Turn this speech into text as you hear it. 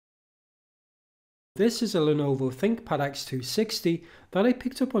This is a Lenovo Thinkpad X260 that I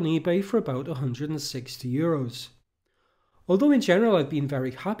picked up on eBay for about €160. Although in general I've been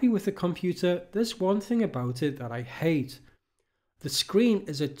very happy with the computer, there's one thing about it that I hate. The screen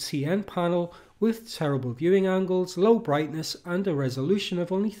is a TN panel with terrible viewing angles, low brightness and a resolution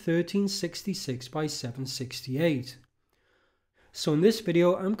of only 1366 by 768. So in this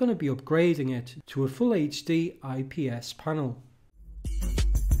video I'm going to be upgrading it to a full HD IPS panel.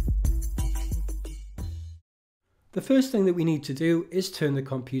 The first thing that we need to do is turn the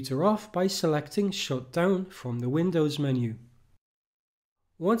computer off by selecting Shut Down from the Windows menu.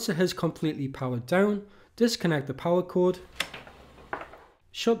 Once it has completely powered down, disconnect the power cord,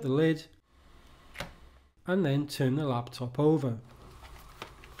 shut the lid, and then turn the laptop over.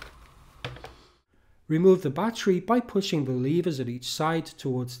 Remove the battery by pushing the levers at each side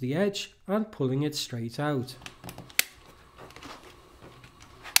towards the edge and pulling it straight out.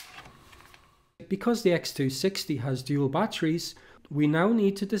 Because the X260 has dual batteries, we now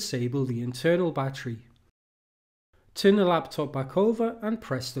need to disable the internal battery. Turn the laptop back over and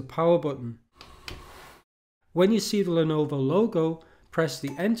press the power button. When you see the Lenovo logo, press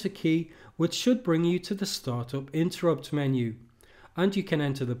the Enter key, which should bring you to the Startup Interrupt menu, and you can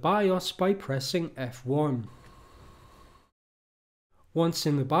enter the BIOS by pressing F1. Once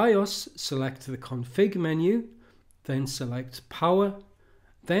in the BIOS, select the Config menu, then select Power,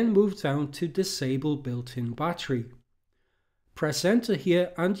 then move down to Disable Built-in Battery. Press Enter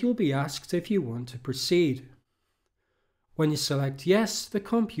here and you'll be asked if you want to proceed. When you select Yes, the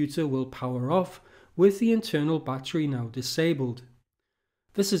computer will power off with the internal battery now disabled.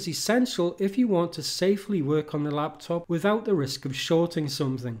 This is essential if you want to safely work on the laptop without the risk of shorting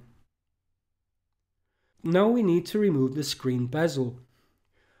something. Now we need to remove the screen bezel.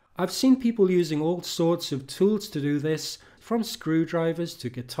 I've seen people using all sorts of tools to do this, from screwdrivers to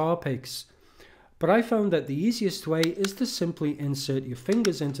guitar picks, but I found that the easiest way is to simply insert your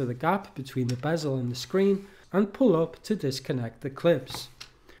fingers into the gap between the bezel and the screen and pull up to disconnect the clips.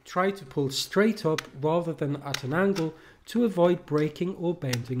 Try to pull straight up rather than at an angle to avoid breaking or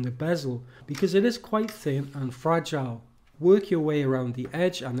bending the bezel, because it is quite thin and fragile. Work your way around the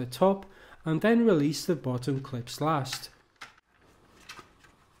edge and the top and then release the bottom clips last.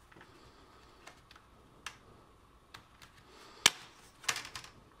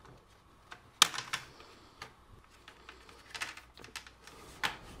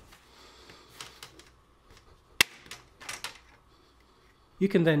 You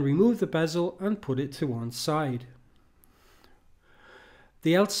can then remove the bezel and put it to one side.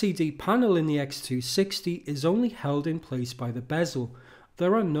 The LCD panel in the X260 is only held in place by the bezel.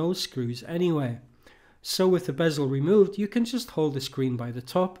 There are no screws anywhere. So with the bezel removed, you can just hold the screen by the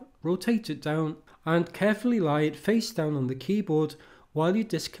top, rotate it down, and carefully lie it face down on the keyboard while you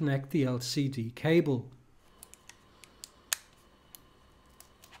disconnect the LCD cable.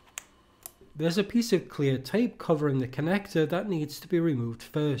 There's a piece of clear tape covering the connector that needs to be removed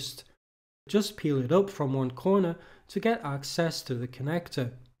first. Just peel it up from one corner to get access to the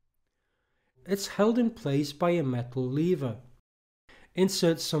connector. It's held in place by a metal lever.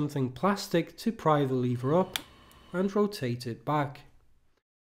 Insert something plastic to pry the lever up and rotate it back.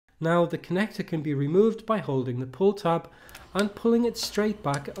 Now the connector can be removed by holding the pull tab and pulling it straight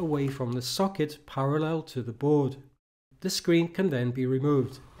back away from the socket parallel to the board. The screen can then be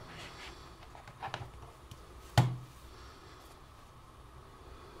removed.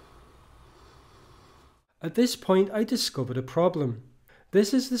 At this point I discovered a problem.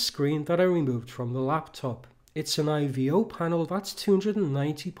 This is the screen that I removed from the laptop. It's an IVO panel that's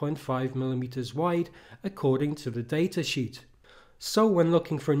 290.5mm wide according to the datasheet. So when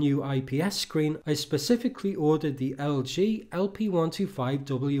looking for a new IPS screen, I specifically ordered the LG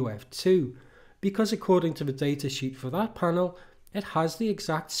LP125WF2 because according to the datasheet for that panel, it has the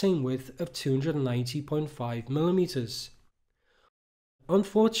exact same width of 290.5mm.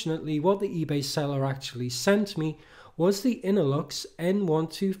 Unfortunately, what the eBay seller actually sent me was the Innolux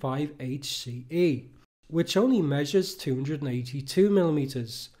N125HCE, which only measures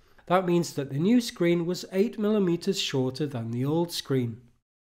 282mm. That means that the new screen was 8mm shorter than the old screen.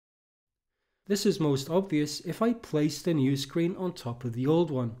 This is most obvious if I place the new screen on top of the old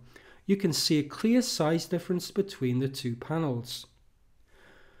one. You can see a clear size difference between the two panels.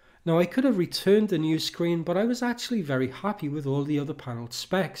 Now I could have returned the new screen, but I was actually very happy with all the other panel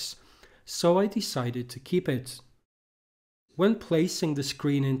specs, so I decided to keep it. When placing the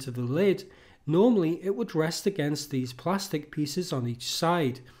screen into the lid, normally it would rest against these plastic pieces on each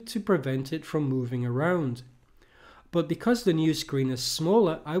side to prevent it from moving around. But because the new screen is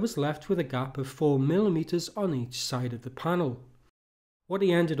smaller, I was left with a gap of 4mm on each side of the panel. What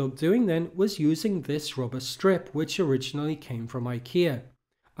he ended up doing then was using this rubber strip, which originally came from IKEA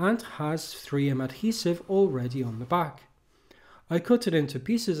and has 3M adhesive already on the back. I cut it into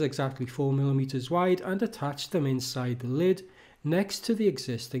pieces exactly 4mm wide and attached them inside the lid next to the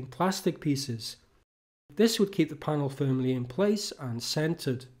existing plastic pieces. This would keep the panel firmly in place and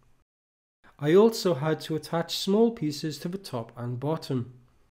centered. I also had to attach small pieces to the top and bottom.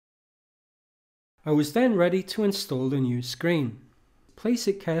 I was then ready to install the new screen. Place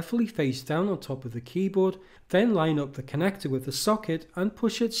it carefully face down on top of the keyboard, then line up the connector with the socket and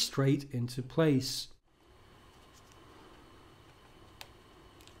push it straight into place.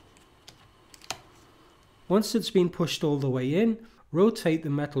 Once it's been pushed all the way in, rotate the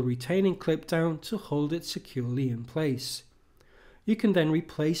metal retaining clip down to hold it securely in place. You can then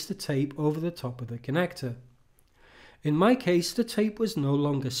replace the tape over the top of the connector. In my case, the tape was no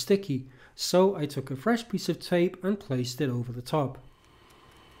longer sticky, so I took a fresh piece of tape and placed it over the top.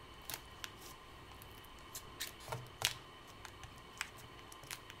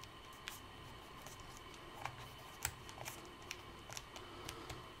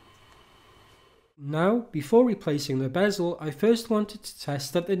 Now, before replacing the bezel, I first wanted to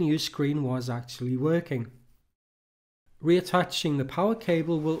test that the new screen was actually working. Reattaching the power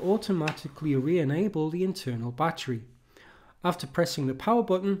cable will automatically re-enable the internal battery. After pressing the power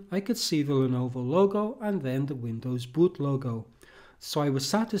button, I could see the Lenovo logo and then the Windows Boot logo, so I was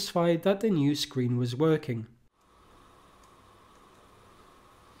satisfied that the new screen was working.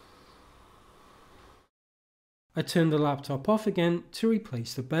 I turned the laptop off again to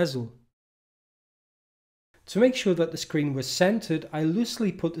replace the bezel. To make sure that the screen was centered, I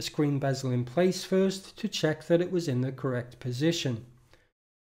loosely put the screen bezel in place first to check that it was in the correct position.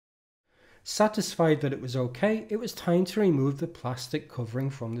 Satisfied that it was okay, it was time to remove the plastic covering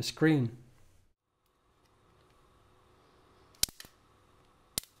from the screen.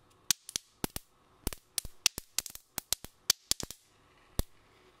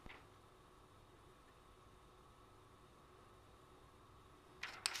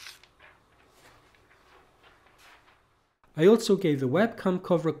 I also gave the webcam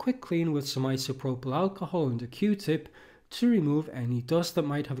cover a quick clean with some isopropyl alcohol and a Q-tip to remove any dust that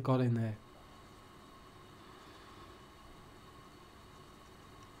might have got in there.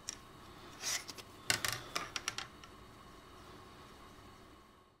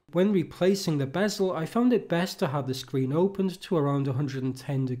 When replacing the bezel, I found it best to have the screen opened to around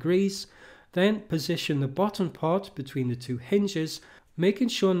 110 degrees, then position the bottom part between the two hinges, making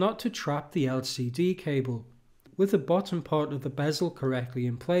sure not to trap the LCD cable. With the bottom part of the bezel correctly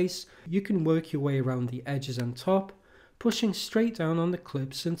in place, you can work your way around the edges and top, pushing straight down on the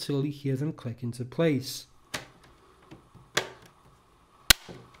clips until you hear them click into place.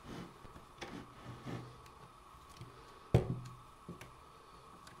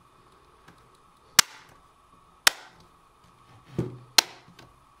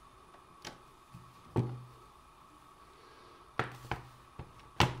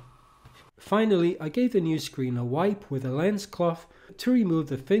 Finally, I gave the new screen a wipe with a lens cloth to remove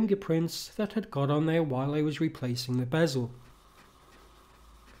the fingerprints that had got on there while I was replacing the bezel.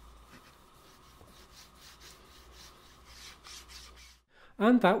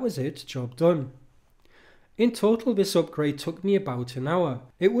 And that was it, job done. In total, this upgrade took me about an hour.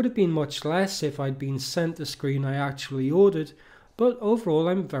 It would have been much less if I'd been sent the screen I actually ordered, but overall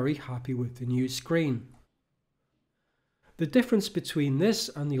I'm very happy with the new screen. The difference between this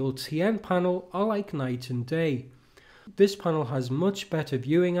and the old TN panel are like night and day. This panel has much better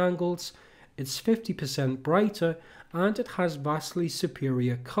viewing angles, it's 50% brighter, and it has vastly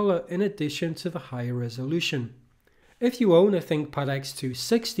superior colour in addition to the higher resolution. If you own a Thinkpad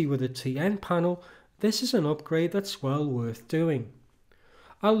X260 with a TN panel, this is an upgrade that's well worth doing.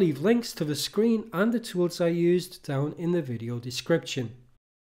 I'll leave links to the screen and the tools I used down in the video description.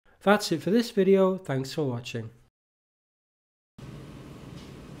 That's it for this video, thanks for watching.